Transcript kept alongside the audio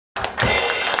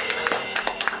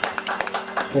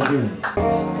Thank you.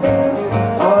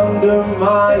 Under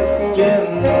my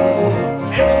skin,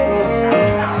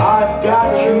 I've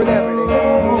got you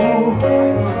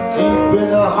deep in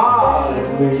the heart of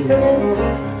me,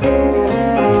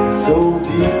 so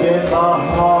deep in my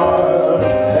heart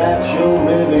that you're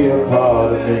really a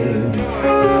part of me.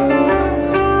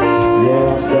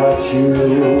 Yeah, I've got you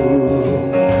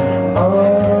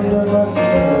under my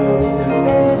skin.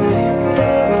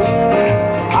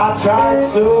 I tried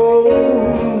so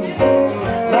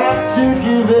not to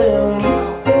give in.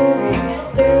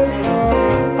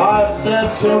 I've said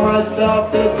to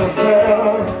myself, this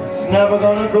affair is never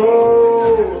gonna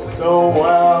go so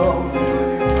well.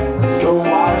 So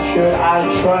why should I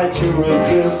try to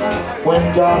resist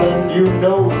when, darling, you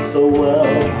know so well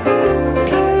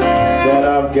that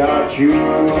I've got you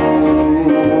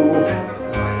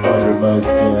under my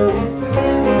skin.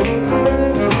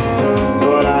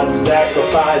 But I'd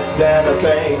sacrifice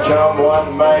anything, come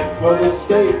what might, for the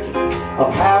sake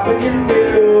of having you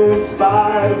near, in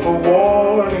spite of a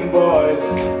warning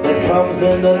voice that comes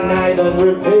in the night and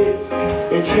repeats.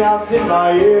 It shouts in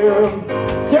my ear,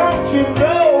 don't you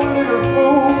know, little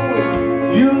fool,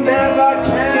 you never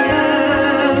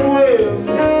can win.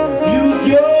 Use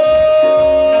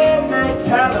your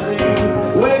mentality,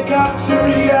 wake up to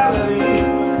reality.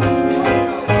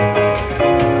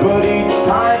 But each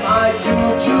time I do,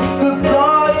 just the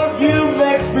thought of you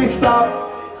makes me stop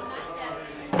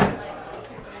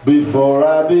before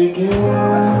I begin.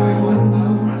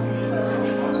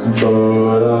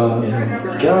 But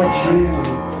I've got you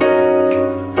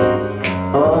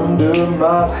under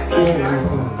my skin.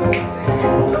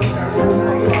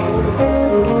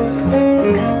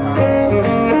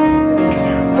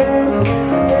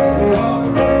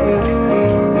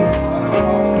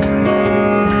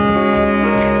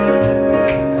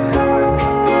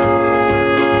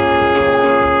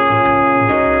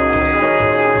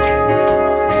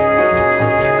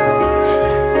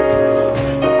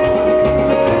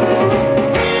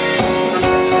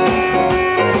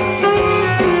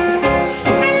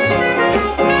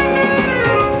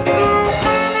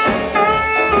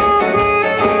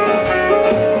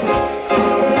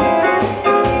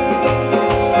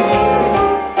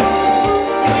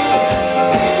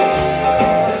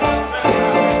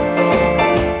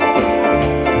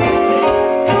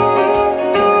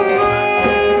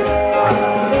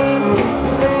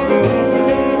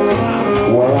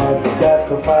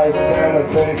 Sacrifice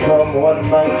anything, come what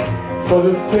might, for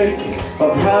the sake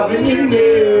of having you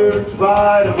near, in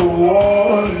spite of a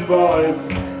warning voice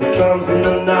that comes in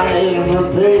the night and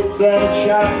repeats and it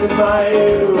shouts in my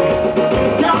ear.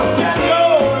 Don't you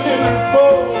know, little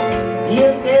fool, you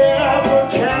never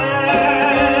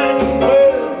can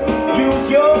win. Use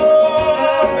your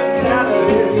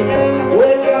mentality,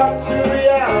 wake up to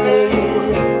reality.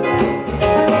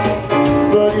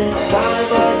 But each time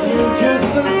I do, just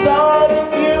the thought of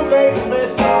you makes me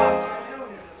stop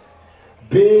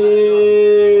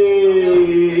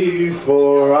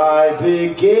before I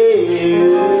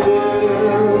begin.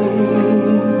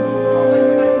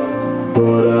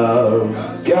 But I've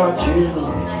got you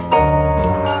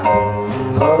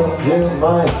under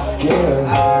my skin.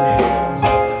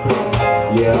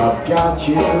 Yeah, I've got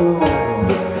you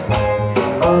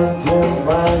under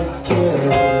my skin.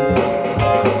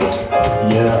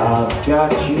 Yeah, I've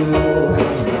got you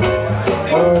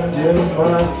under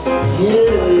my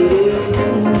skin.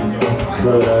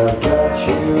 But I've got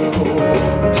you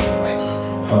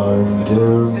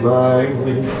under my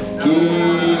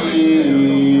skin.